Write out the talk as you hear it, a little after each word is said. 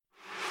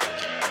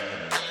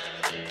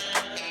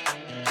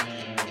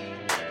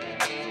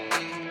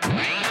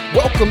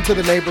Welcome to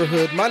the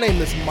neighborhood. My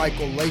name is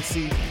Michael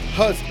Lacey,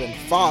 husband,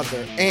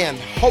 father, and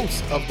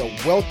host of the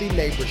Wealthy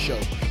Neighbor Show,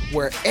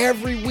 where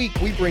every week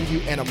we bring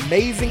you an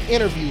amazing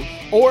interview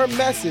or a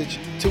message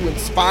to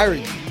inspire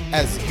you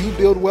as you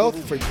build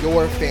wealth for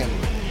your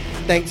family.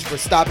 Thanks for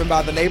stopping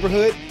by the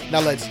neighborhood.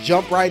 Now let's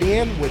jump right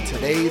in with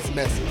today's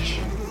message.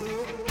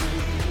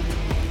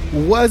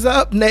 What's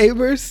up,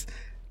 neighbors?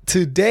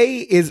 Today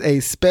is a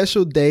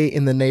special day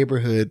in the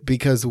neighborhood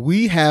because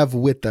we have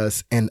with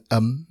us an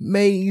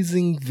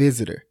amazing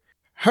visitor.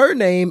 Her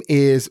name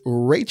is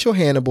Rachel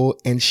Hannibal,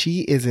 and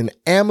she is an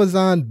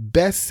Amazon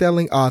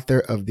best-selling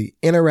author of the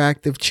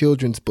interactive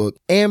children's book,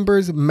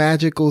 Amber's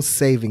Magical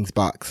Savings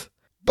Box.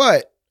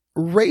 But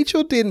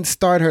Rachel didn't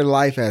start her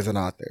life as an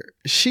author.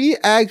 She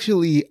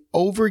actually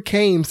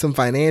overcame some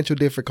financial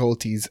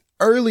difficulties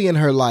early in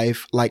her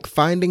life, like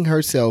finding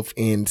herself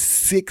in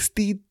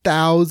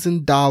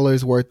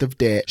 $60,000 worth of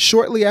debt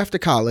shortly after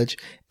college,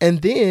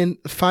 and then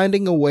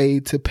finding a way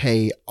to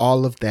pay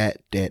all of that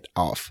debt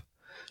off.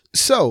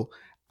 So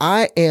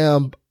I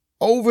am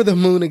over the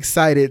moon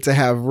excited to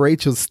have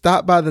Rachel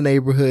stop by the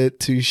neighborhood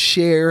to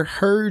share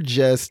her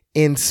just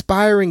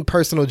inspiring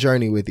personal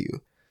journey with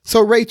you.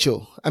 So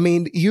Rachel,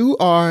 you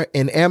are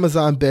an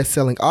Amazon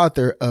best-selling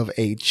author of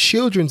a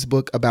children's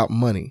book about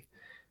money.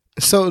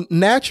 So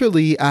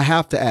naturally, I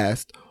have to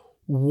ask,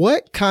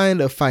 what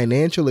kind of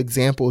financial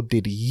example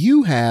did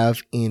you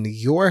have in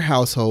your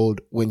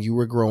household when you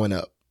were growing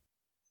up?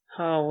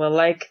 Oh, well,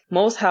 like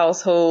most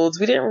households,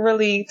 we didn't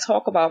really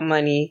talk about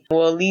money.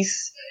 Well, at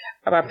least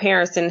my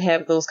parents didn't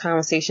have those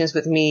conversations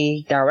with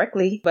me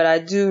directly, but I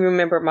do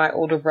remember my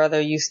older brother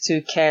used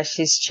to cash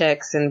his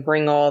checks and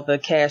bring all the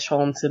cash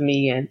home to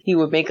me, and he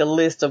would make a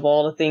list of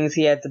all the things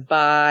he had to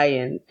buy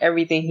and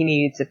everything he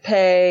needed to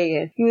pay,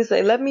 and he would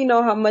say, let me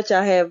know how much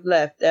I have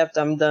left after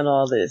I'm done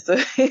all this.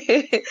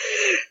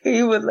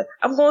 He would,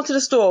 I'm going to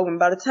the store, and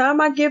by the time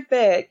I get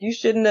back, you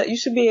should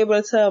be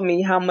able to tell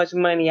me how much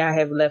money I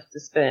have left to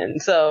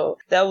spend. So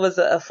that was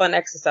a fun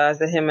exercise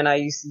that him and I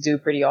used to do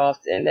pretty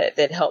often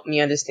that helped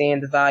me understand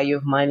the value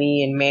of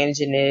money and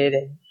managing it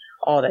and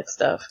all that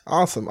stuff.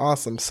 Awesome.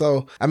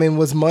 So,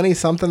 was money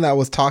something that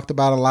was talked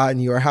about a lot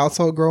in your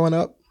household growing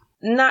up?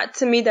 Not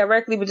to me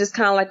directly, but just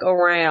kind of like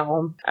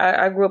around.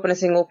 I grew up in a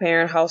single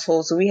parent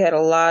household, so we had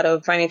a lot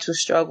of financial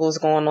struggles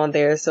going on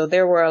there. So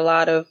there were a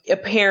lot of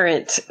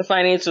apparent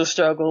financial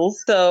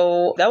struggles.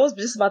 So that was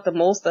just about the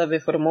most of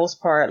it for the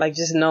most part, like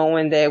just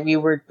knowing that we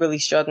were really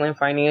struggling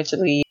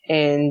financially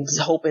and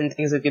hoping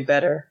things would get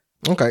better.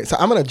 Okay, so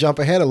I'm going to jump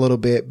ahead a little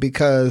bit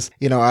because,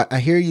 I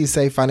hear you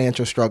say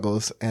financial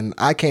struggles, and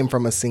I came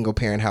from a single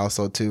parent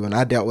household too, and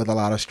I dealt with a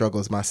lot of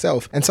struggles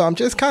myself. And so I'm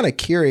just kind of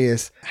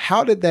curious,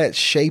 how did that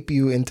shape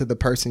you into the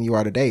person you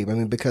are today?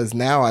 Because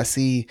now I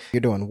see you're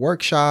doing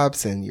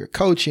workshops and you're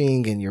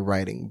coaching and you're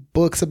writing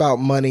books about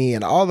money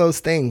and all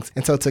those things.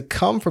 And so to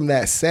come from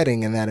that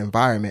setting and that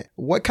environment,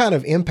 what kind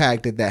of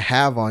impact did that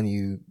have on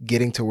you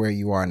getting to where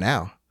you are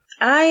now?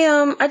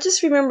 I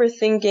just remember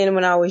thinking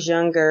when I was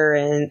younger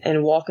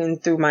and walking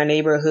through my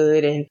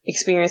neighborhood and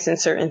experiencing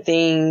certain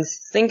things,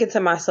 thinking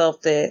to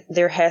myself that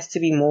there has to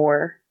be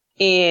more.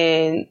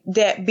 And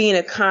that being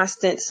a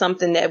constant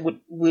something that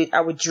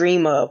I would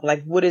dream of,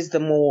 like, what is the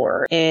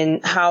more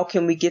and how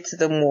can we get to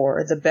the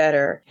more, the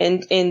better?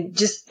 And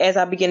just as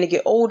I began to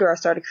get older, I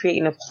started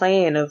creating a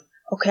plan of,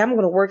 okay, I'm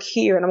going to work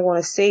here and I'm going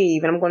to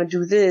save and I'm going to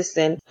do this.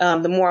 And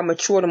the more I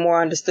matured, the more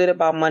I understood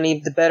about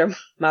money, the better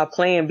my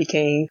plan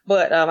became.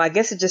 But I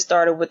guess it just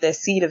started with that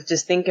seed of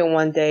just thinking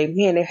one day,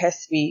 man, there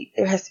has to be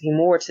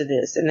more to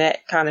this. And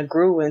that kind of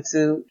grew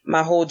into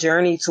my whole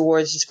journey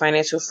towards just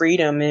financial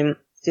freedom and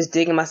just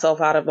digging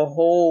myself out of the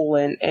hole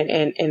and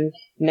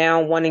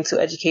now wanting to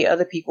educate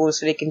other people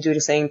so they can do the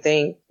same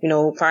thing,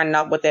 finding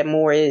out what that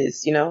more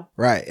is,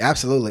 Right.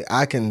 Absolutely.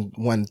 I can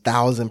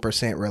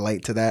 1000%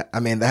 relate to that.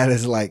 That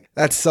is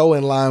that's so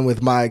in line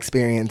with my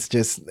experience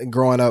just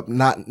growing up,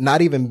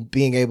 not even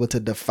being able to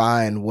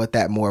define what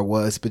that more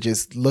was, but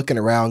just looking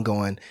around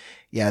going,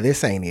 yeah,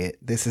 this ain't it.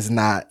 This is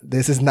not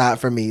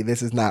for me.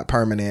 This is not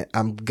permanent.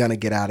 I'm going to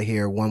get out of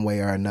here one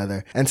way or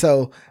another. And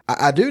so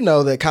I do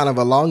know that kind of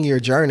along your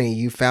journey,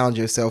 you found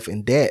yourself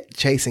in debt,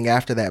 chasing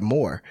after that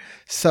more.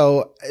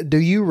 So do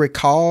you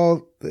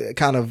recall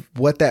kind of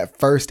what that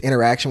first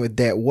interaction with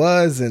debt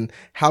was and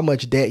how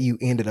much debt you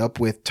ended up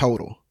with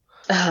total?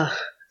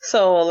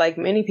 So like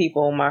many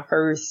people, my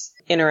first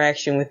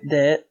interaction with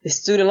debt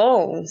is student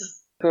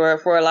loans.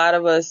 For a lot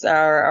of us,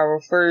 our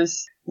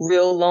first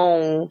real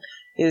loan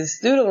is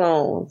student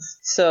loans.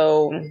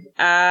 So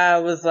I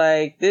was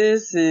like,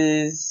 this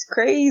is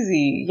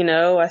crazy.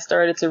 I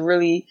started to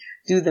really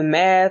do the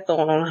math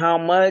on how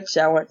much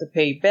I would have to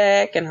pay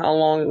back and how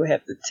long it would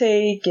have to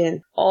take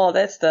and all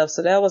that stuff.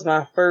 So that was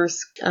my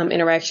first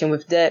interaction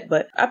with debt.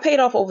 But I paid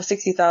off over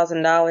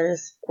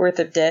 $60,000 worth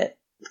of debt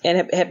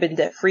and had been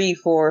debt free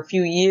for a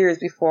few years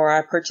before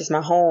I purchased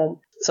my home.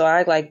 So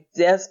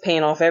that's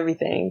paying off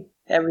everything,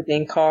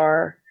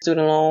 car,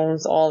 student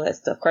loans, all that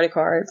stuff, credit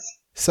cards.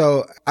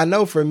 So I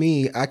know for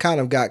me, I kind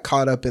of got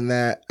caught up in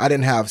that. I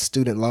didn't have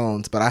student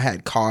loans, but I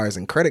had cars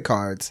and credit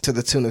cards to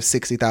the tune of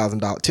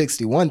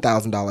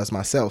 $61,000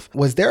 myself.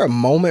 Was there a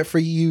moment for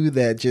you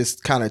that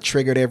just kind of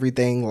triggered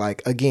everything?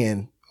 Like,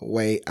 again,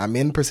 wait, I'm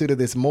in pursuit of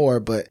this more,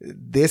 but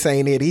this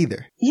ain't it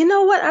either. You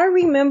know what? I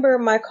remember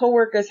my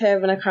coworkers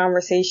having a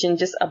conversation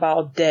just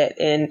about debt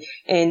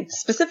and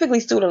specifically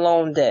student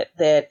loan debt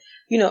that,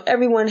 you know,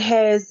 everyone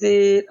has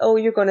it. Oh,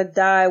 you're going to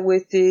die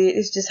with it.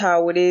 It's just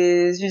how it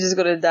is. You're just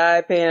going to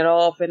die paying it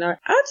off. And I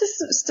just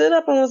stood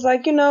up and was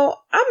like, you know,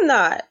 I'm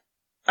not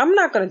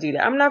going to do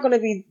that. I'm not going to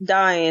be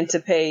dying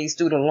to pay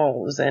student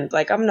loans. And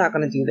like, I'm not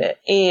going to do that.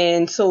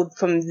 And so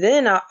from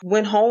then I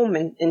went home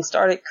and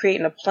started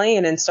creating a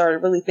plan and started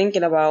really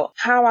thinking about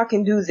how I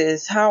can do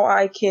this, how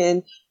I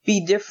can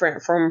be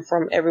different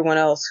from everyone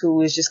else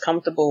who is just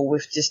comfortable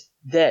with just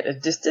debt.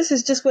 This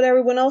is just what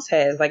everyone else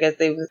has. Like as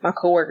my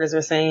coworkers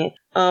were saying,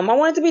 I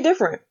wanted to be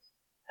different.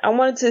 I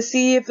wanted to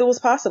see if it was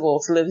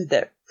possible to live a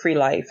debt-free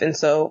life. And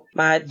so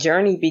my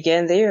journey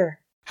began there.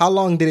 How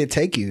long did it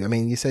take you? I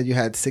mean, you said you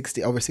had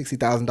over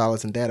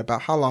 $60,000 in debt.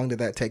 About how long did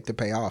that take to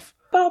pay off?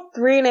 About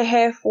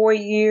 3.5, 4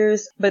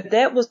 years. But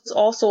that was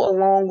also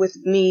along with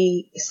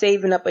me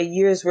saving up a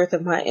year's worth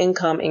of my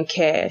income in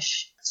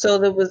cash.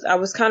 So I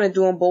was kind of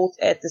doing both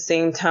at the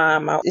same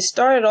time. It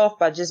started off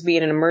by just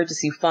being an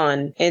emergency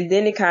fund, and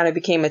then it kind of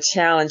became a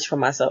challenge for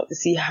myself to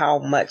see how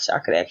much I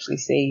could actually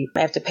save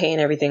after paying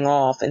everything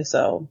off. And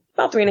so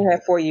about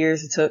 3.5, 4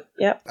 years it took.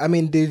 Yep. I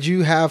mean, did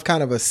you have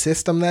kind of a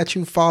system that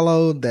you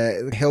followed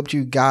that helped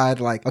you guide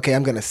like, okay,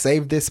 I'm going to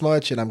save this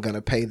much and I'm going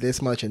to pay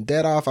this much in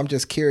debt off? I'm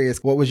just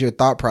curious, what was your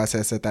thought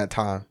process at that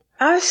time?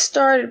 I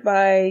started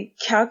by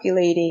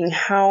calculating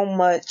how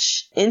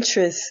much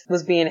interest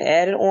was being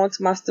added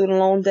onto my student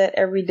loan debt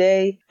every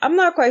day. I'm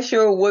not quite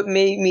sure what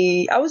made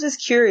me, I was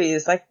just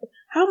curious, like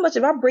how much,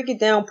 if I break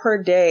it down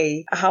per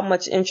day, how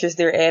much interest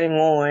they're adding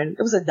on.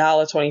 It was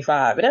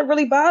 $1.25. And that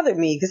really bothered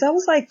me because I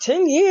was like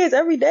 10 years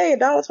every day,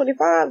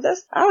 $1.25.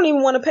 I don't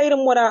even want to pay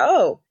them what I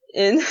owe.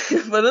 And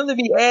for them to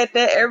be at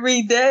that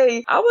every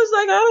day, I was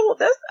like,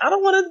 I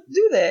don't want to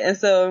do that. And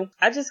so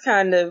I just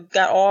kind of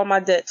got all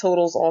my debt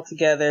totals all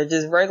together,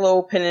 just regular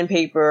old pen and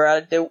paper. I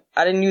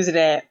didn't use an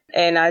app.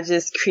 And I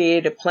just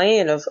created a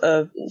plan of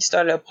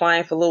started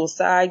applying for little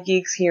side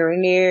gigs here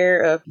and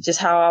there of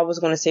just how I was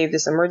going to save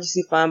this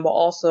emergency fund, but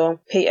also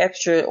pay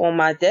extra on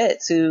my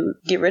debt to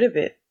get rid of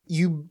it.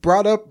 You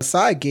brought up a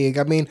side gig.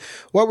 I mean,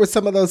 what were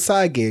some of those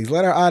side gigs?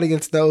 Let our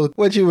audience know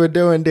what you were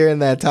doing during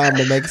that time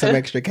to make some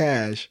extra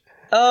cash.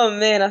 Oh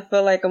man, I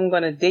feel like I'm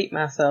going to date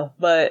myself.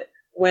 But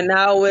when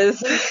I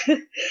was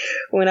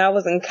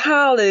in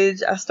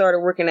college, I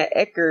started working at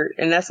Eckerd,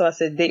 and that's why I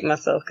said date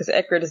myself, because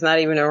Eckerd is not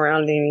even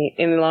around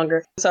any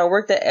longer. So I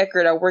worked at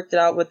Eckerd. I worked it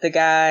out with the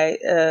guy,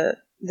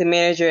 the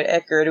manager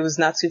at Eckerd. It was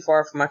not too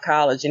far from my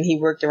college, and he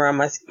worked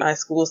around my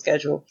school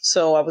schedule.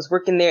 So I was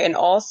working there, and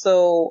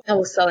also I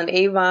was selling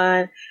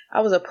Avon. I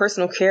was a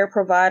personal care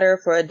provider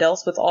for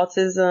adults with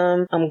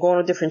autism. I'm going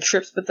on different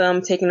trips with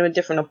them, taking them to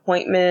different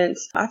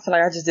appointments. I feel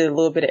like I just did a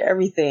little bit of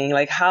everything,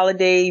 like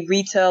holiday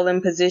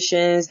retailing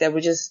positions that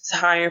were just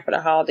hiring for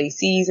the holiday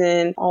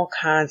season, all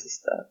kinds of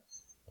stuff.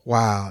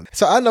 Wow.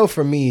 So I know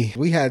for me,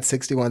 we had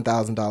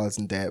 $61,000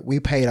 in debt. We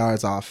paid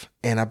ours off.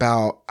 And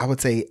about, I would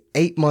say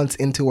 8 months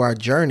into our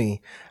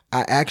journey,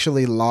 I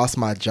actually lost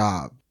my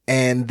job.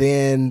 And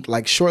then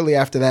like shortly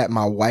after that,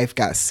 my wife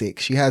got sick.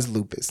 She has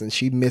lupus and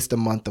she missed a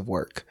month of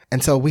work.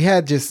 And so we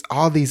had just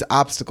all these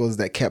obstacles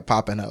that kept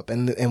popping up,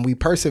 and we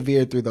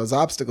persevered through those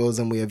obstacles,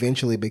 and we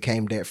eventually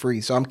became debt free.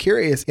 So I'm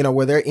curious,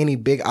 were there any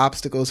big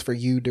obstacles for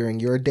you during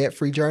your debt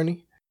free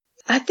journey?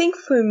 I think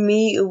for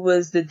me, it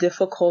was the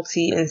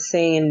difficulty in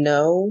saying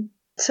no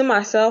to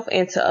myself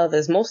and to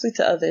others, mostly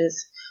to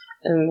others.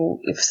 And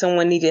if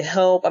someone needed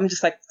help, I'm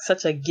just like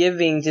such a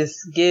giving, just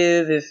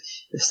give. If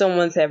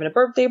someone's having a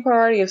birthday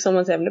party, if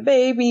someone's having a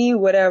baby,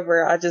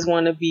 whatever, I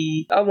want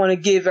to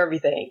give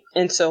everything.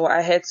 And so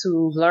I had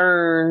to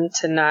learn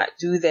to not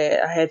do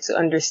that. I had to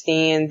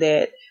understand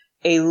that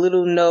a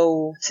little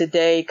no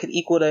today could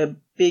equal a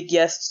big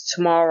yes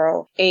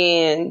tomorrow,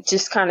 and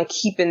just kind of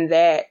keeping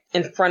that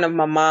in front of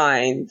my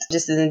mind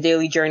just in the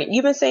daily journey.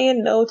 Even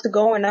saying no to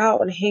going out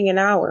and hanging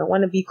out and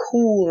wanting to be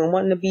cool and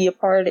wanting to be a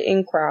part of the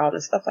in crowd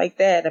and stuff like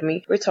that. I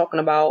mean, we're talking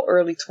about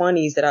early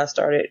 20s that I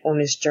started on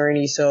this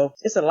journey. So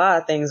it's a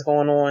lot of things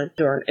going on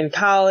in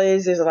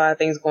college. There's a lot of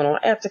things going on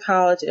after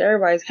college, and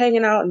everybody's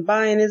hanging out and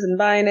buying this and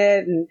buying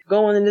that and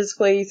going in this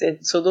place.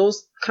 And so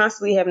those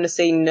constantly having to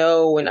say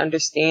no and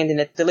understanding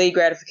that delayed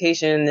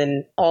gratification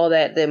and all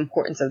that, the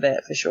importance of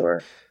that for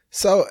sure.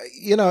 So,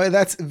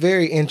 that's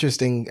very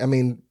interesting. I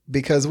mean,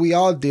 because we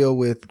all deal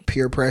with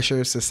peer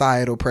pressure,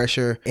 societal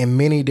pressure in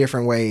many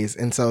different ways.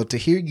 And so to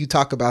hear you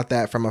talk about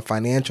that from a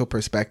financial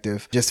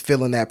perspective, just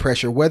feeling that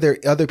pressure, whether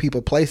other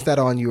people place that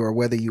on you or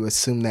whether you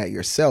assume that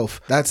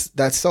yourself, that's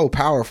so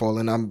powerful.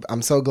 And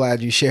I'm so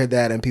glad you shared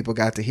that and people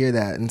got to hear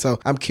that. And so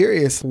I'm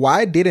curious,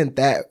 why didn't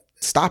that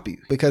stop you,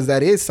 because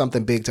that is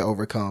something big to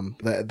overcome,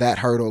 that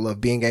hurdle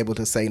of being able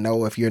to say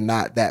no if you're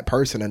not that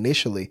person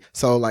initially.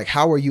 So like,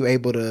 how were you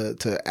able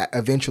to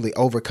eventually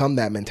overcome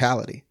that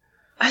mentality?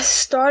 I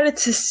started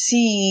to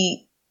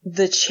see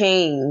the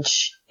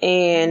change,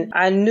 and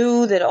I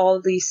knew that all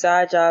of these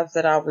side jobs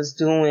that I was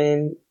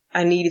doing,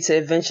 I needed to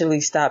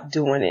eventually stop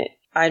doing it.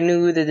 I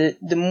knew that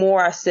the more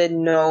I said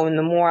no and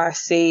the more I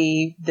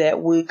saved,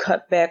 that would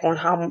cut back on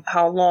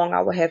how long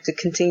I would have to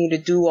continue to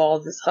do all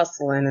this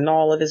hustling and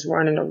all of this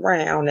running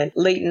around and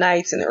late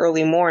nights and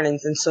early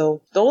mornings. And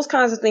so those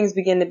kinds of things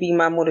began to be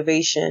my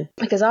motivation,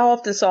 because I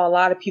often saw a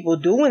lot of people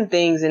doing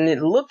things and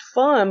it looked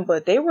fun,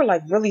 but they were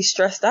like really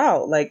stressed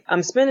out. Like,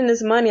 I'm spending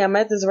this money, I'm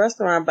at this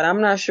restaurant, but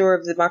I'm not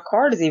sure if my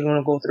card is even going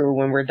to go through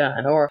when we're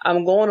done. Or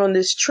I'm going on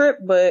this trip,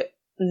 but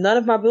none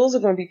of my bills are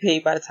going to be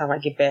paid by the time I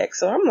get back.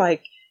 So I'm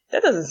like,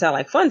 that doesn't sound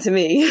like fun to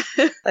me.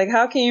 Like,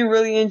 how can you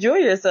really enjoy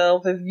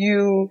yourself if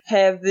you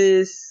have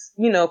this,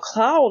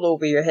 cloud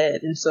over your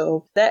head? And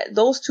so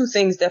those two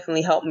things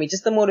definitely helped me.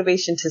 Just the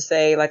motivation to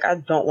say, like, I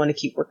don't want to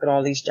keep working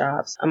all these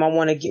jobs. I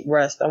want to get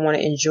rest. I want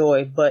to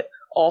enjoy, but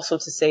also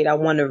to say that I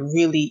want to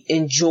really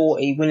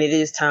enjoy when it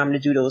is time to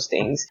do those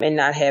things and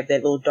not have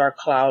that little dark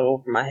cloud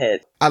over my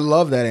head. I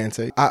love that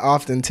answer. I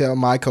often tell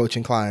my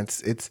coaching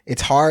clients,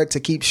 it's hard to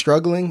keep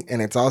struggling, and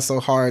it's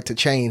also hard to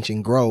change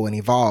and grow and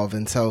evolve.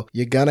 And so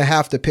you're going to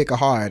have to pick a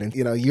hard, and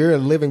you're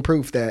living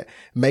proof that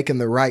making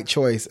the right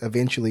choice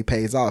eventually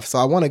pays off. So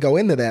I want to go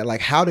into that. Like,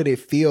 how did it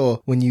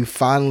feel when you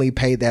finally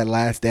paid that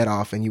last debt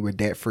off and you were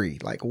debt free?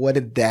 Like, what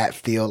did that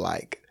feel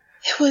like?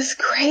 It was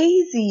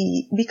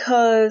crazy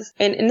because,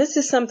 and this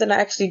is something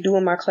I actually do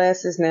in my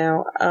classes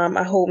now.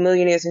 I hold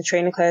millionaires in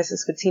training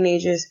classes for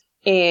teenagers,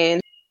 and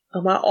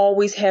I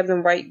always have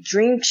them write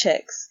dream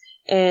checks.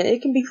 And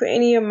it can be for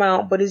any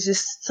amount, but it's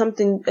just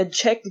a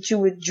check that you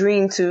would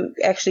dream to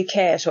actually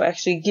cash or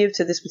actually give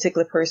to this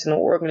particular person or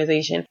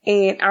organization.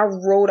 And I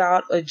wrote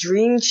out a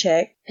dream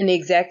check and the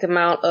exact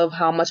amount of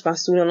how much my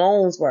student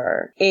loans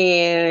were.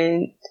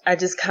 And I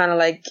just kind of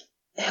like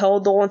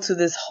held on to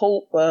this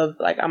hope of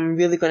like, I'm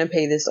really going to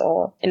pay this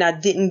off. And I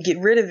didn't get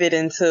rid of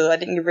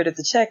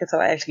the check until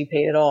I actually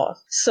paid it off.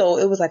 So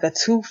it was like a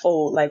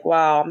twofold, like,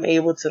 wow, I'm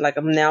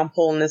now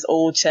pulling this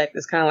old check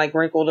that's kind of like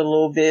wrinkled a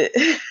little bit.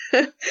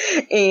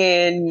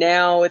 And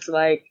now it's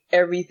like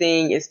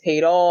everything is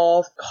paid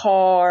off,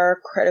 car,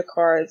 credit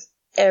cards,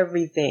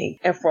 everything.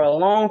 And for a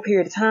long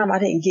period of time, I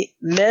didn't get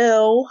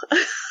mail.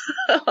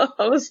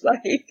 I was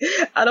like,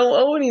 I don't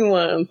owe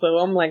anyone. So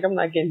I'm like, I'm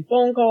not getting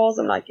phone calls.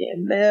 I'm not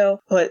getting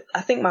mail. But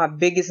I think my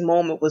biggest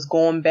moment was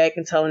going back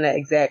and telling that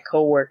exact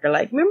coworker,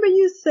 like, remember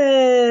you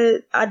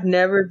said I'd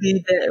never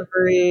be debt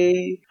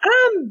free?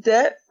 I'm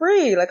debt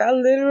free. Like, I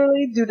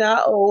literally do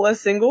not owe a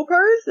single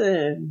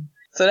person.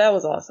 So that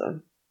was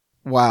awesome.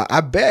 Wow, I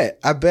bet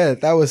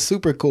that was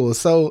super cool.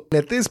 So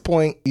at this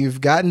point,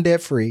 you've gotten debt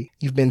free.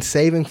 You've been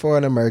saving for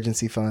an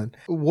emergency fund.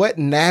 What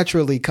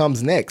naturally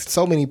comes next?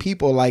 So many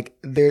people, like,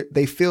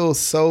 they feel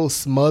so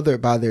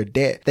smothered by their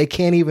debt. They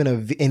can't even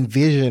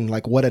envision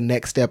like what a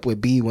next step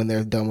would be when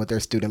they're done with their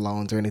student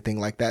loans or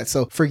anything like that.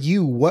 So for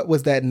you, what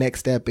was that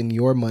next step in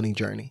your money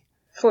journey?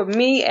 For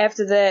me,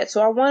 after that,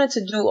 so I wanted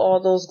to do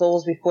all those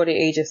goals before the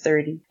age of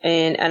 30.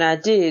 And I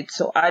did.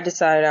 So I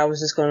decided I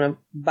was just going to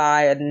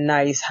buy a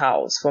nice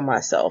house for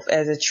myself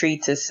as a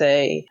treat to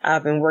say,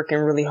 I've been working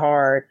really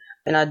hard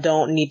and I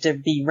don't need to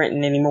be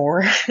renting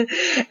anymore.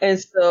 And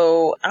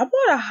so I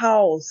bought a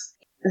house.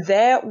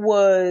 That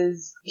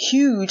was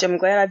huge. I'm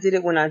glad I did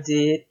it when I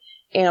did.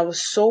 And I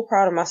was so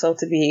proud of myself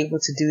to be able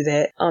to do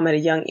that at a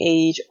young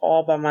age,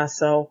 all by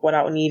myself,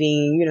 without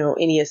needing,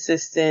 any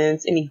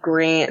assistance, any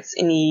grants,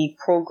 any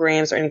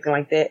programs or anything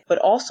like that. But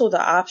also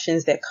the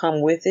options that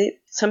come with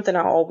it. Something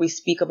I always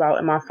speak about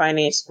in my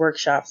finance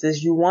workshops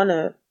is you want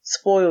to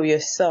spoil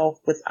yourself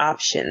with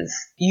options.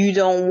 You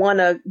don't want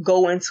to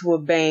go into a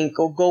bank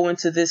or go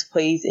into this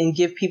place and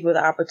give people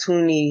the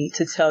opportunity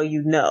to tell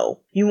you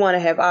no. You want to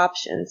have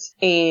options,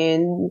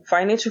 and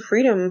financial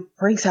freedom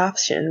brings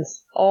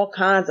options, all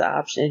kinds of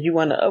options. You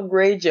want to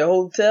upgrade your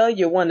hotel.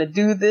 You want to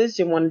do this.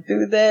 You want to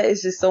do that.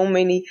 It's just so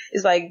many.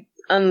 It's like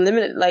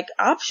unlimited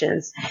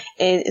options,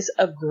 and it's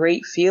a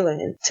great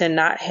feeling to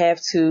not have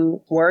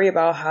to worry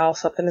about how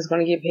something is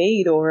going to get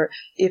paid, or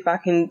if I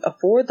can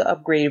afford the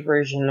upgraded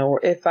version, or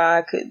if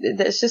I could.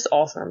 That's just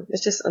awesome.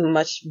 It's just a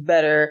much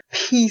better,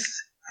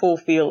 peaceful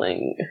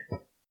feeling.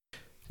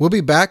 We'll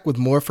be back with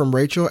more from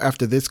Rachel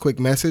after this quick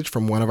message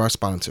from one of our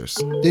sponsors.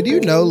 Did you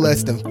know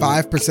less than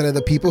 5% of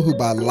the people who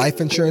buy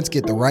life insurance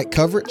get the right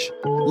coverage?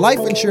 Life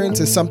insurance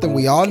is something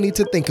we all need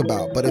to think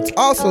about, but it's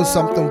also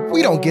something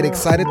we don't get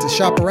excited to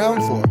shop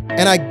around for.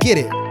 And I get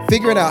it.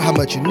 Figuring out how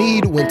much you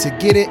need, when to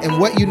get it, and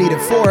what you need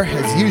it for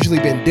has usually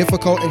been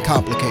difficult and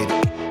complicated.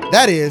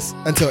 That is,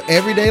 until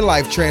everyday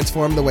life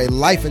transformed the way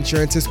life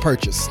insurance is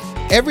purchased.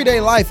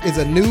 Everyday Life is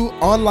a new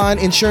online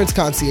insurance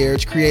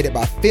concierge created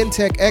by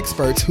fintech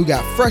experts who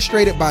got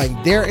frustrated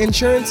buying their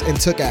insurance and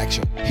took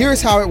action.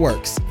 Here's how it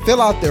works.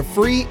 Fill out their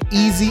free,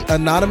 easy,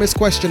 anonymous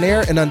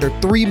questionnaire in under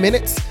 3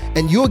 minutes,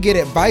 and you'll get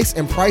advice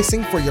and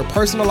pricing for your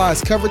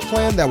personalized coverage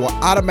plan that will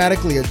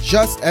automatically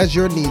adjust as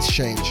your needs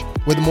change.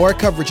 With more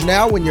coverage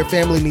now when your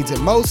family needs it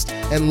most,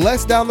 and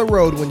less down the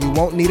road when you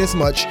won't need as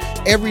much,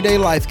 Everyday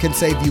Life can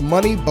save you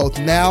money both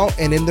now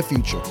and in the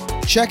future.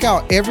 Check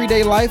out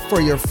Everyday Life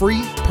for your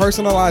free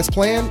personalized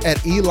plan at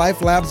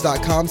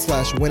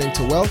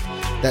elifelabs.com/winningtowealth.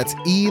 That's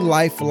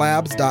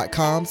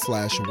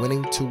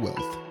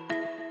elifelabs.com/winningtowealth.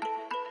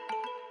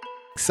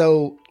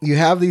 So you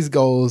have these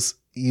goals,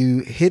 you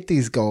hit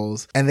these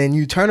goals, and then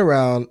you turn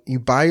around, you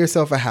buy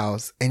yourself a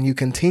house, and you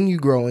continue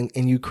growing,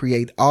 and you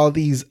create all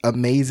these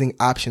amazing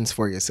options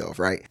for yourself,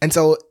 right? And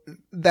so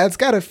that's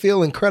got to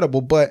feel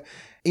incredible, but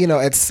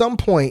at some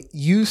point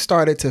you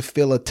started to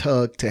feel a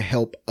tug to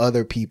help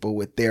other people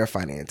with their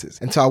finances.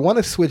 And so I want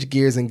to switch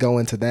gears and go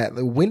into that.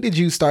 When did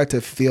you start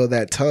to feel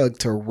that tug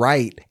to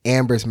write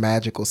Amber's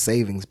Magical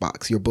Savings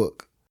Box, your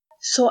book?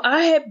 So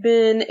I had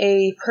been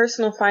a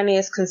personal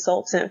finance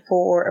consultant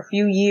for a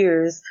few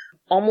years.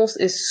 Almost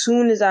as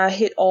soon as I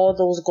hit all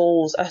those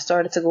goals, I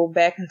started to go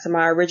back into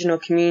my original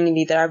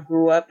community that I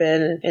grew up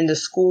in the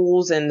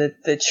schools and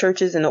the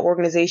churches and the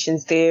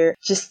organizations there,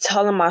 just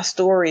telling my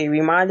story,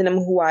 reminding them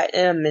who I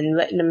am and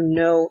letting them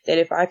know that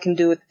if I can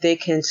do it, they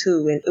can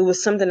too. And it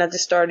was something I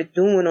just started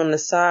doing on the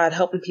side,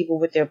 helping people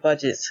with their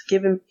budgets,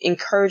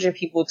 encouraging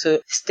people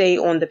to stay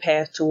on the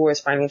path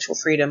towards financial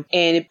freedom.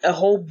 And a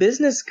whole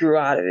business grew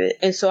out of it.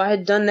 And so I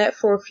had done that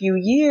for a few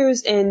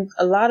years, and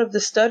a lot of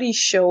the studies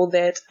show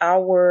that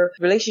our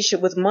relationship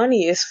with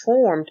money is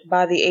formed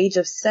by the age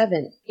of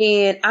 7.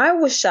 And I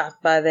was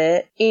shocked by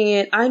that.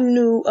 And I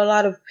knew a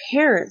lot of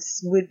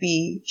parents would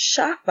be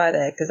shocked by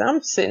that, because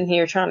I'm sitting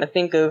here trying to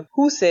think of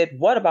who said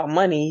what about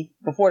money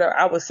before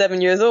I was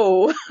 7 years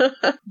old.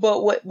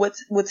 But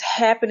what's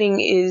happening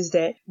is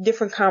that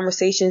different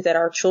conversations that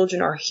our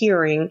children are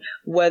hearing,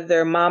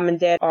 whether mom and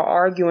dad are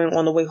arguing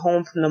on the way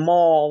home from the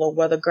mall, or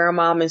whether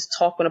grandmom is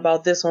talking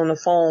about this on the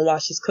phone while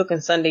she's cooking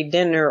Sunday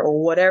dinner,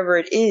 or whatever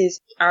it is,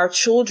 our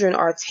children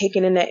are taking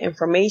in that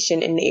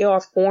information and they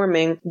are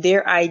forming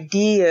their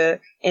idea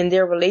and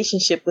their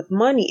relationship with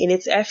money. And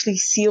it's actually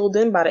sealed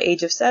in by the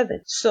age of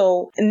 7.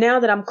 So now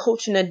that I'm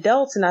coaching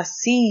adults and I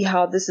see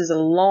how this is a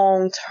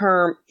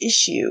long-term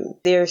issue,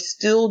 they're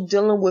still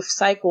dealing with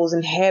cycles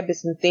and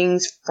habits and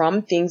things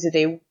from things that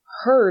they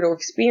heard or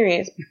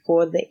experienced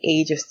before the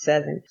age of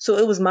 7. So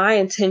it was my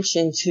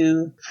intention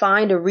to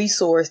find a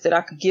resource that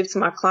I could give to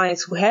my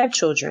clients who have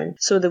children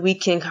so that we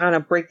can kind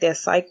of break that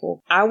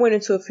cycle. I went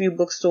into a few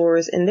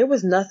bookstores and there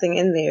was nothing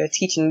in there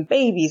teaching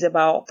babies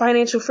about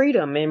financial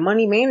freedom and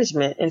money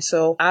management. And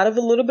so out of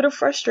a little bit of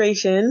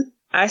frustration,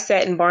 I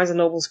sat in Barnes &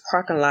 Noble's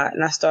parking lot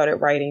and I started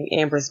writing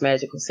Amber's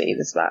Magical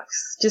Savings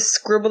Box, just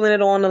scribbling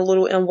it on a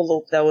little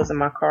envelope that was in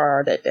my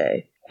car that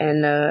day.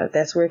 And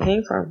that's where it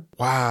came from.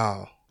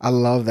 Wow. I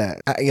love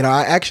that. I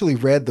actually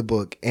read the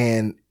book,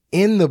 and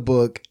in the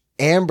book,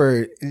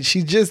 Amber,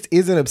 she just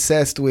isn't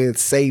obsessed with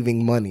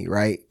saving money,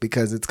 right?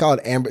 Because it's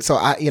called Amber. So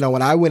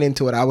when I went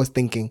into it, I was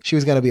thinking she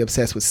was going to be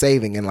obsessed with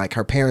saving, and like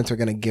her parents are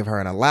going to give her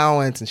an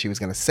allowance and she was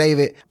going to save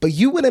it. But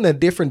you went in a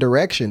different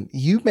direction.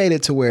 You made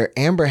it to where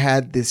Amber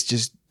had this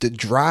just the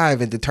drive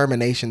and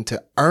determination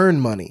to earn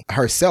money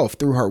herself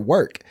through her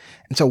work.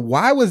 And so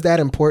why was that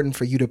important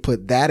for you to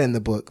put that in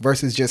the book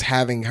versus just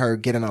having her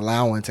get an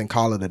allowance and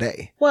call it a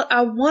day? Well,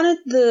 I wanted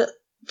the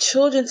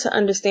children to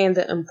understand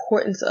the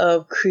importance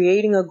of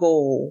creating a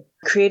goal,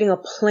 creating a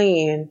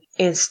plan,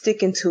 and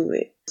sticking to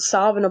it,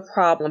 solving a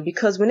problem.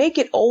 Because when they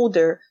get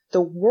older,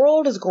 the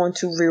world is going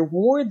to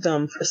reward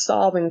them for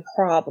solving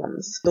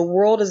problems. The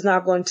world is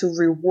not going to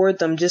reward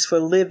them just for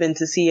living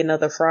to see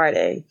another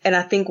Friday. And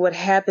I think what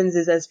happens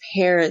is, as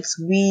parents,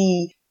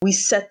 we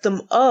set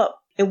them up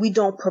and we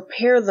don't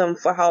prepare them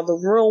for how the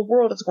real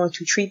world is going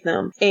to treat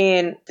them.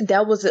 And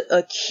that was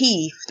a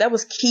key. That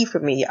was key for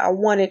me. I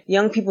wanted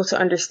young people to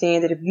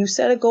understand that if you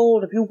set a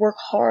goal, if you work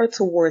hard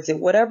towards it,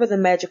 whatever the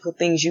magical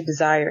things you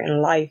desire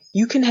in life,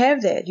 you can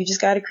have that. You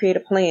just got to create a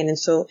plan. And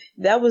so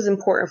that was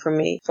important for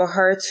me, for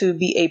her to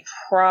be a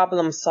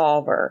problem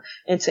solver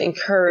and to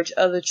encourage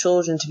other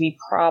children to be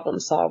problem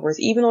solvers,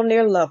 even on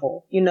their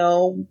level.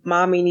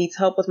 Mommy needs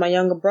help with my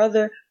younger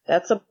brother.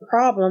 That's a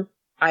problem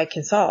I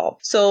can solve.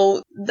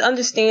 So the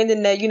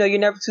understanding that, you're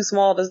never too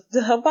small to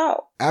help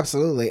out.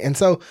 Absolutely. And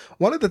so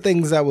one of the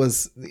things that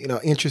was,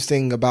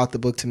 interesting about the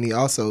book to me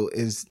also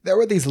is there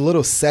were these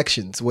little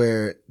sections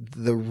where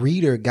the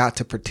reader got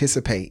to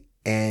participate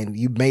and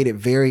you made it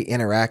very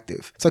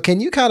interactive. So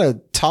can you kind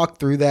of talk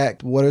through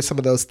that? What are some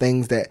of those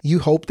things that you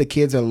hope the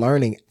kids are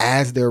learning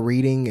as they're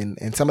reading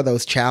and some of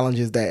those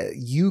challenges that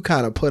you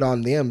kind of put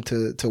on them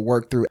to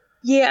work through?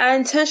 Yeah, I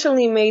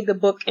intentionally made the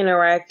book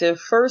interactive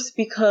first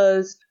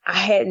because I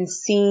hadn't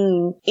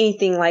seen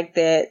anything like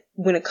that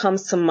when it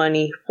comes to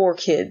money for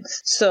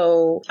kids.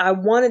 So I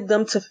wanted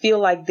them to feel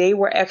like they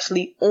were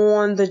actually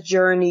on the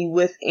journey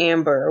with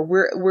Amber.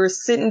 We're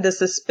sitting the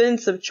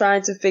suspense of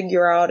trying to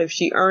figure out if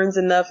she earns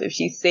enough, if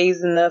she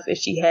saves enough, if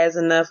she has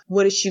enough,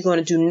 what is she going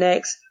to do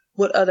next?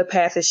 What other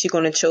path is she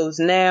going to choose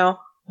now?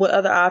 What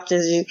other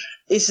options?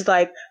 It's just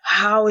like,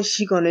 how is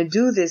she going to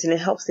do this? And it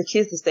helps the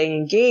kids to stay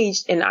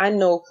engaged. And I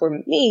know for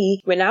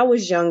me, when I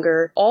was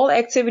younger, all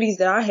activities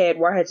that I had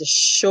where I had to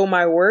show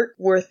my work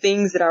were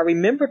things that I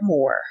remembered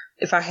more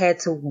if I had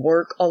to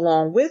work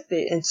along with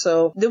it. And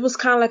so it was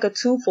kind of like a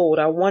twofold.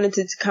 I wanted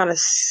to kind of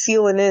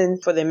seal it in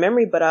for their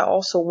memory, but I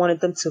also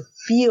wanted them to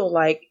feel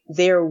like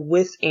they're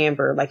with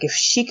Amber. Like if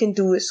she can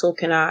do it, so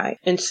can I.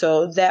 And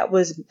so that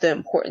was the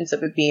importance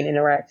of it being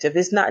interactive.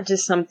 It's not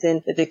just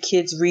something that the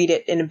kids read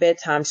it in a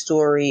bedtime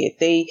story. If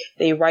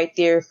they write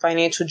their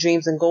financial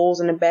dreams and goals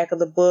in the back of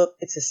the book,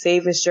 it's a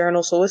savings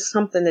journal. So it's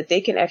something that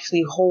they can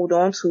actually hold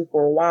on to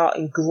for a while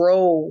and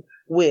grow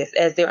with.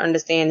 As their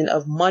understanding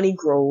of money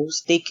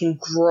grows, they can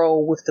grow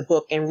with the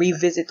book and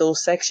revisit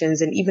those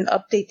sections and even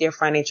update their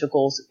financial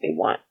goals if they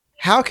want.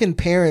 How can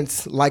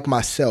parents like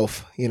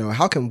myself,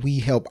 how can we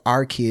help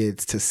our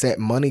kids to set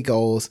money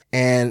goals?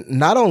 And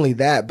not only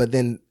that, but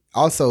then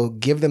also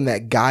give them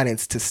that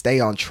guidance to stay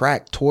on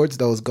track towards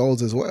those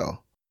goals as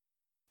well?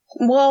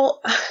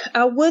 Well,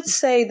 I would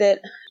say that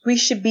we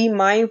should be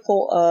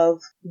mindful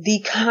of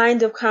the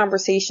kind of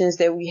conversations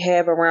that we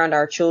have around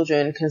our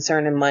children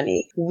concerning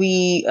money.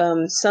 We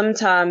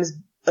sometimes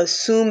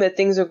assume that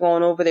things are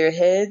going over their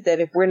head,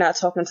 that if we're not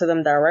talking to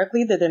them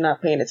directly, that they're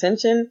not paying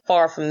attention.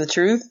 Far from the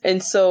truth.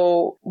 And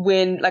so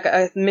when, like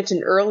I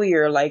mentioned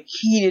earlier, like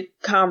heated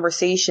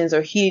conversations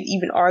or heated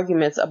even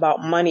arguments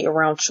about money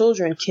around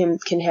children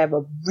can have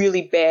a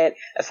really bad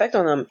effect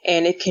on them.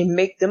 And it can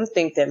make them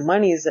think that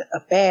money is a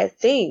bad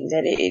thing,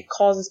 that it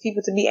causes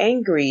people to be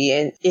angry.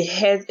 And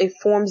it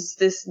forms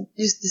this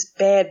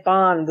bad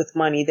bond with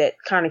money that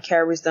kind of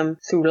carries them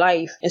through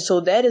life. And so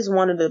that is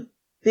one of the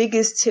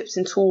biggest tips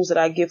and tools that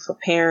I give for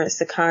parents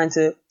to kind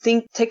of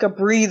take a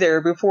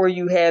breather before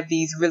you have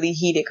these really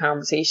heated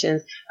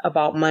conversations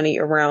about money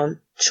around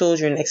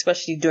children,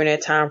 especially during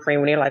that time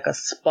frame when they're like a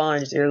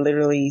sponge. They're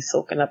literally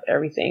soaking up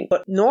everything.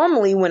 But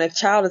normally when a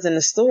child is in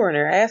the store and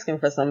they're asking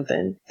for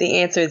something, the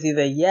answer is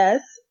either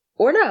yes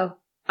or no.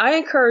 I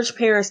encourage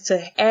parents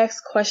to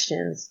ask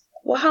questions.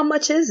 Well, how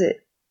much is it?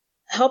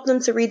 Help them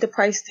to read the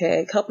price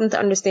tag. Help them to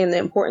understand the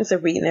importance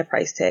of reading that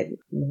price tag.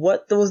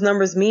 What those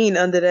numbers mean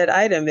under that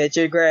item that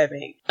you're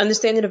grabbing.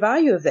 Understanding the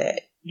value of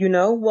that.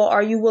 Well,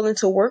 are you willing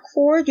to work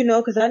for it?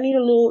 Because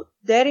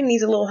daddy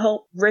needs a little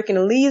help raking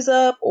the leaves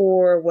up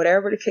or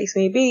whatever the case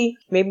may be.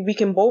 Maybe we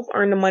can both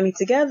earn the money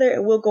together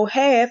and we'll go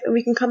half and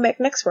we can come back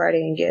next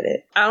Friday and get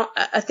it.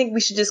 I think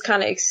we should just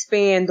kind of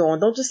expand on,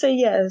 don't just say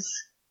yes.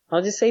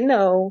 I'll just say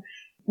no.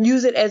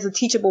 Use it as a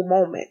teachable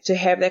moment to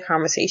have that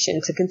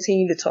conversation, to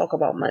continue to talk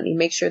about money.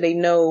 Make sure they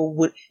know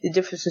what the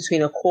difference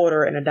between a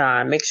quarter and a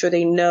dime. Make sure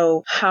they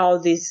know how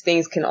these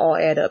things can all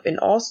add up. And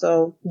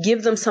also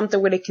give them something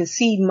where they can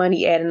see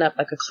money adding up,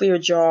 like a clear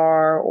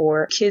jar,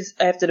 or kids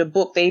after the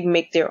book, they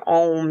make their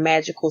own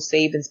magical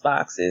savings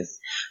boxes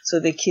so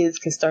the kids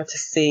can start to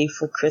save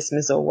for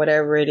Christmas or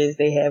whatever it is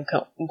they have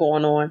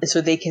going on. And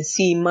so they can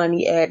see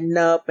money adding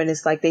up and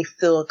it's like they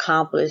feel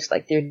accomplished,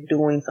 like they're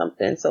doing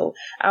something. So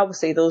I would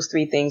say those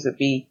three things would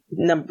be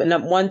number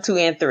 1, 2,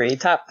 and 3,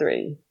 top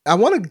 3. I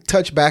want to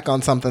touch back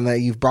on something that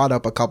you've brought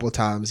up a couple of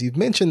times. You've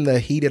mentioned the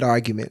heated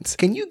arguments.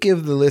 Can you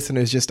give the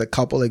listeners just a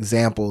couple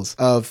examples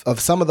of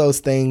some of those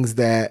things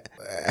that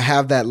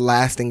have that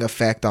lasting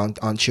effect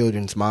on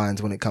children's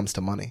minds when it comes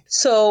to money?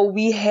 So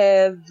we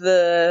have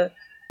the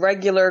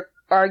regular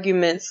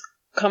arguments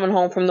coming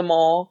home from the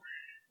mall.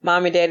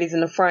 Mom and daddy's in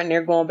the front and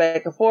they're going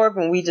back and forth,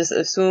 and we just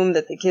assume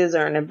that the kids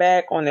are in the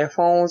back on their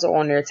phones or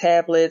on their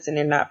tablets and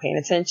they're not paying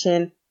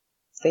attention.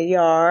 They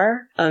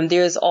are.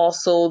 There's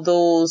also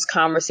those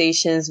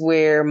conversations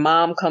where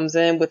mom comes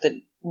in with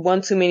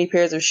one too many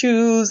pairs of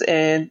shoes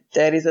and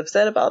daddy's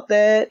upset about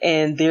that.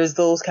 And there's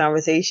those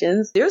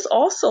conversations. There's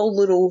also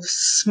little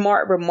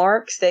smart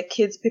remarks that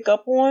kids pick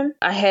up on.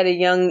 I had a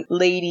young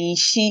lady,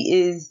 she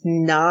is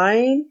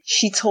 9.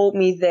 She told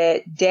me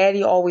that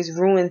daddy always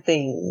ruined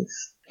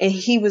things. And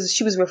she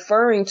was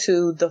referring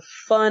to the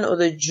fun or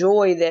the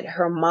joy that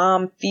her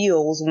mom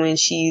feels when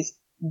she's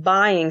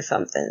buying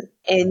something.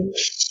 And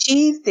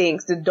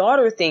the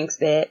daughter thinks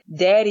that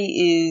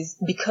daddy is,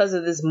 because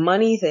of this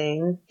money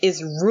thing,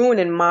 is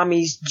ruining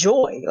mommy's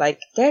joy. Like,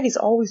 daddy's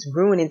always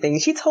ruining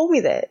things. She told me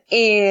that.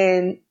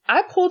 And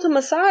I pulled him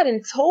aside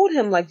and told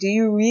him, like, do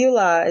you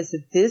realize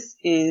that this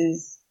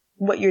is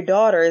what your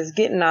daughter is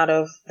getting out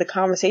of the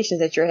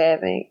conversations that you're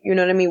having,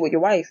 with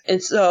your wife?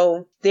 And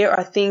so there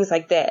are things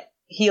like that.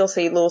 He'll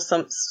say a little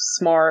something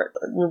smart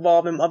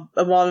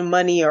involving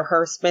money or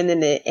her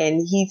spending it,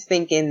 and he's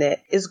thinking that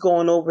it's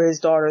going over his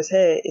daughter's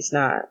head. It's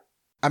not.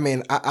 I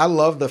mean, I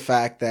love the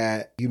fact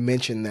that you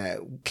mentioned that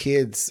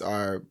kids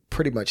are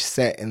pretty much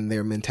set in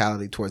their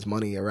mentality towards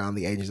money around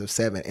the ages of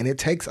 7. And it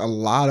takes a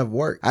lot of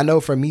work. I know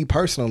for me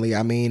personally,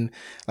 I mean,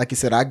 like you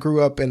said, I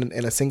grew up in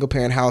a single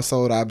parent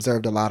household. I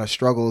observed a lot of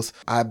struggles.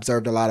 I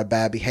observed a lot of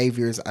bad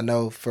behaviors. I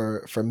know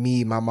for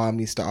me, my mom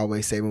used to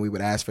always say when we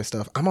would ask for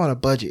stuff, I'm on a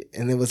budget.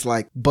 And it was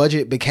like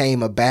budget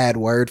became a bad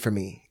word for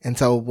me. And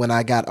so when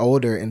I got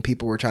older and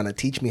people were trying to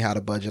teach me how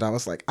to budget, I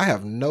was like, I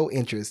have no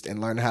interest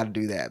in learning how to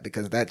do that,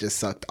 because that just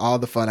sucked all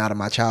the fun out of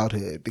my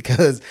childhood.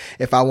 Because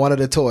if I wanted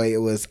a toy, it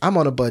was, I'm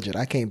on a budget,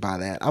 I can't buy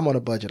that. I'm on a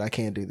budget, I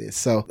can't do this.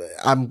 So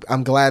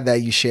I'm glad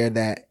that you shared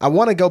that. I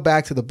want to go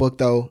back to the book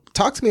though.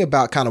 Talk to me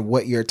about kind of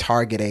what your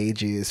target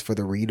age is for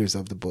the readers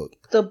of the book.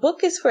 The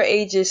book is for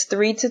ages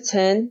 3 to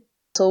 10.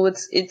 So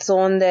it's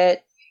on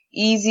that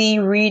easy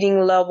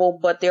reading level,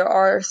 but there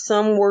are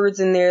some words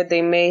in there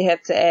they may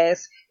have to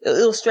ask.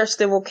 It'll stretch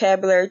their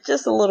vocabulary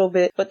just a little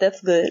bit, but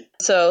that's good.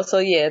 So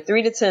yeah,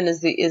 3 to 10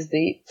 is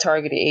the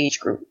targeted age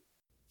group.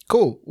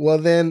 Cool. Well,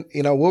 then,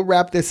 we'll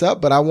wrap this up,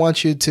 but I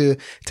want you to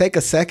take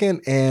a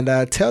second and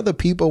tell the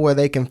people where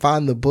they can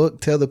find the book.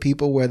 Tell the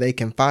people where they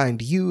can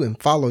find you and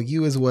follow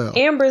you as well.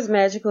 Amber's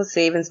Magical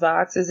Savings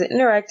Box is an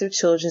interactive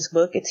children's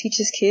book. It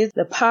teaches kids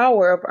the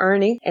power of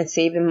earning and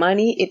saving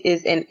money. It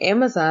is an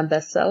Amazon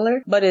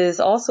bestseller, but it is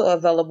also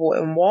available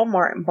in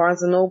Walmart and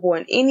Barnes & Noble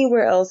and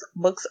anywhere else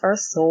books are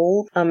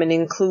sold. It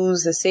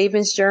includes a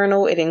savings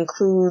journal. It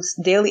includes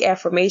daily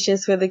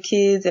affirmations for the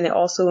kids, and it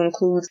also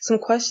includes some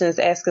questions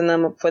asking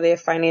them for their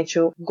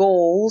financial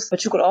goals.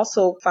 But you could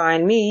also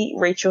find me,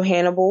 Rachel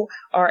Hannibal,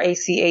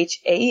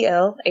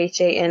 RACHAEL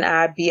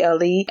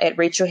HANIBLE at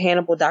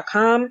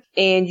rachelhannibal.com.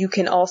 And you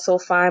can also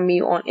find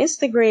me on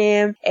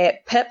Instagram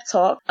at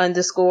peptalk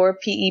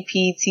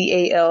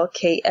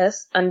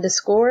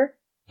 _PEPTALKS_.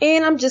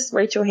 And I'm just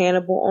Rachel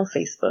Hannibal on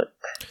Facebook.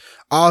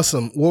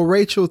 Awesome. Well,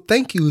 Rachel,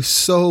 thank you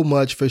so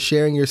much for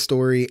sharing your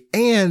story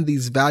and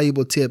these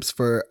valuable tips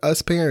for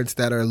us parents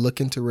that are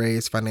looking to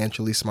raise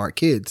financially smart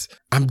kids.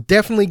 I'm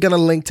definitely going to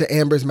link to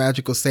Amber's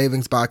Magical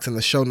Savings Box in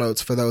the show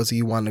notes for those of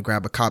you wanting to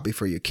grab a copy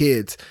for your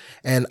kids.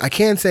 And I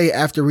can say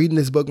after reading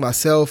this book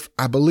myself,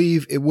 I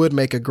believe it would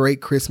make a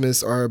great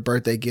Christmas or a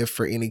birthday gift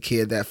for any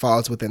kid that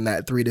falls within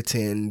that 3 to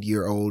 10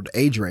 year old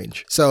age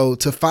range. So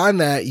to find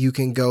that, you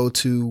can go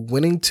to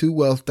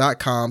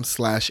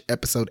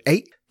winningtowealth.com/episode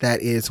 8.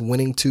 That is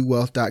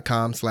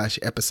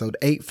winningtowealth.com/episode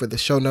 8 for the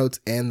show notes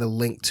and the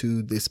link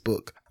to this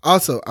book.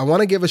 Also, I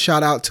want to give a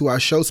shout out to our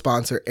show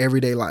sponsor,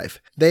 Everyday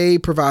Life. They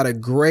provide a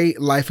great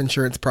life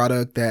insurance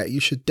product that you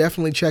should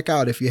definitely check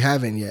out if you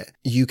haven't yet.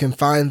 You can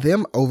find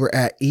them over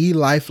at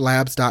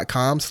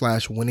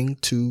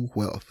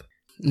elifelabs.com/winningtowealth.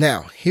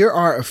 Now, here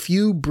are a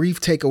few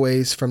brief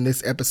takeaways from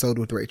this episode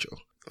with Rachel.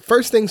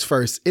 First things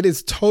first, it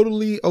is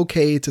totally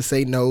okay to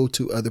say no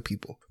to other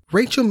people.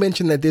 Rachel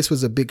mentioned that this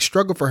was a big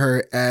struggle for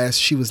her as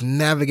she was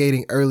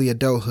navigating early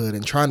adulthood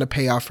and trying to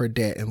pay off her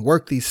debt and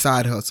work these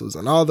side hustles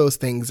and all those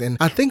things. And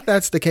I think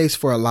that's the case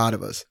for a lot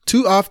of us.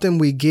 Too often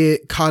we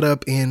get caught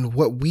up in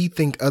what we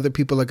think other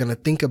people are going to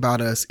think about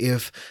us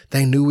if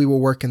they knew we were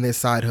working this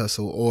side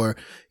hustle, or,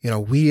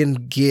 we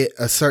didn't get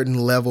a certain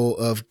level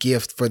of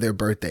gift for their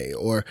birthday,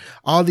 or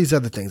all these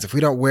other things. If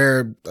we don't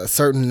wear a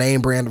certain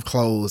name brand of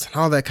clothes and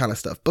all that kind of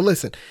stuff. But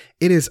listen,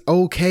 it is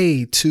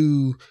okay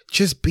to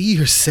just be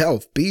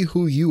yourself, be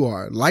who you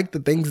are, like the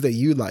things that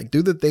you like,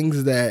 do the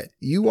things that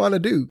you want to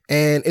do.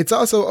 And it's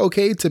also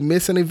okay to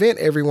miss an event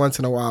every once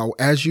in a while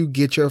as you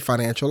get your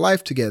financial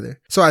life together.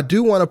 So I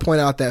do want to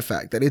point out that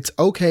fact that it's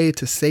okay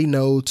to say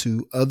no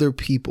to other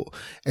people,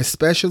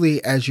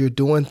 especially as you're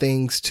doing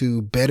things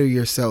to better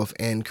yourself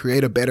and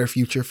create a better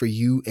future for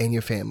you and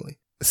your family.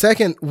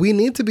 Second, we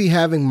need to be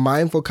having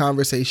mindful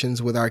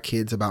conversations with our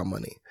kids about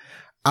money.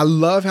 I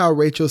love how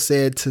Rachel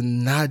said to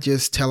not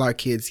just tell our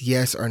kids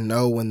yes or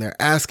no when they're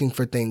asking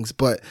for things,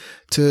 but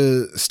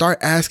to start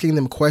asking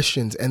them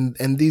questions. And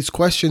these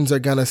questions are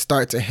going to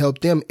start to help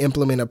them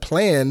implement a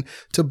plan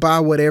to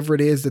buy whatever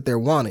it is that they're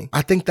wanting.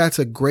 I think that's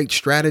a great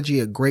strategy,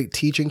 a great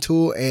teaching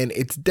tool, and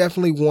it's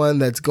definitely one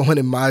that's going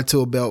in my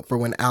tool belt for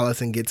when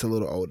Allison gets a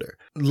little older.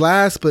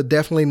 Last but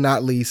definitely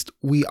not least,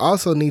 we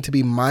also need to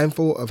be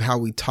mindful of how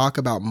we talk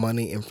about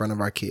money in front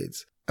of our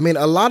kids. I mean,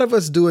 a lot of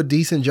us do a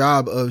decent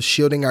job of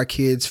shielding our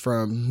kids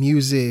from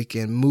music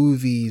and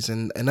movies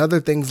and other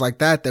things like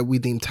that we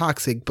deem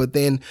toxic. But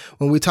then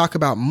when we talk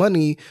about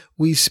money,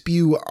 we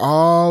spew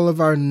all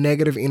of our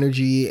negative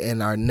energy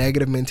and our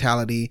negative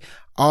mentality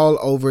all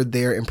over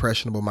their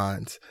impressionable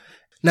minds.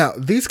 Now,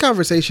 these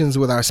conversations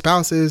with our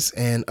spouses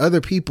and other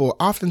people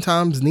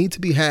oftentimes need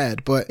to be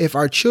had, but if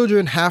our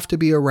children have to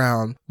be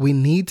around, we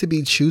need to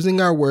be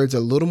choosing our words a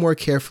little more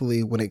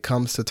carefully when it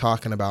comes to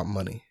talking about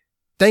money.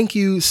 Thank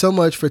you so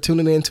much for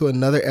tuning in to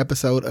another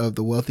episode of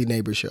The Wealthy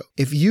Neighbor Show.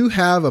 If you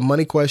have a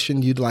money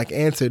question you'd like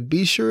answered,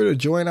 be sure to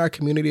join our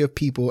community of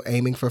people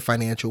aiming for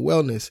financial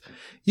wellness.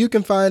 You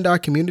can find our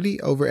community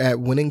over at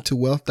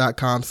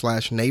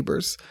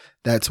winningtowealth.com/neighbors.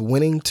 That's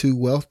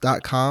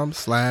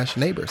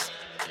winningtowealth.com/neighbors.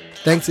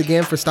 Thanks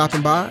again for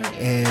stopping by,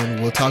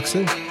 and we'll talk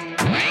soon.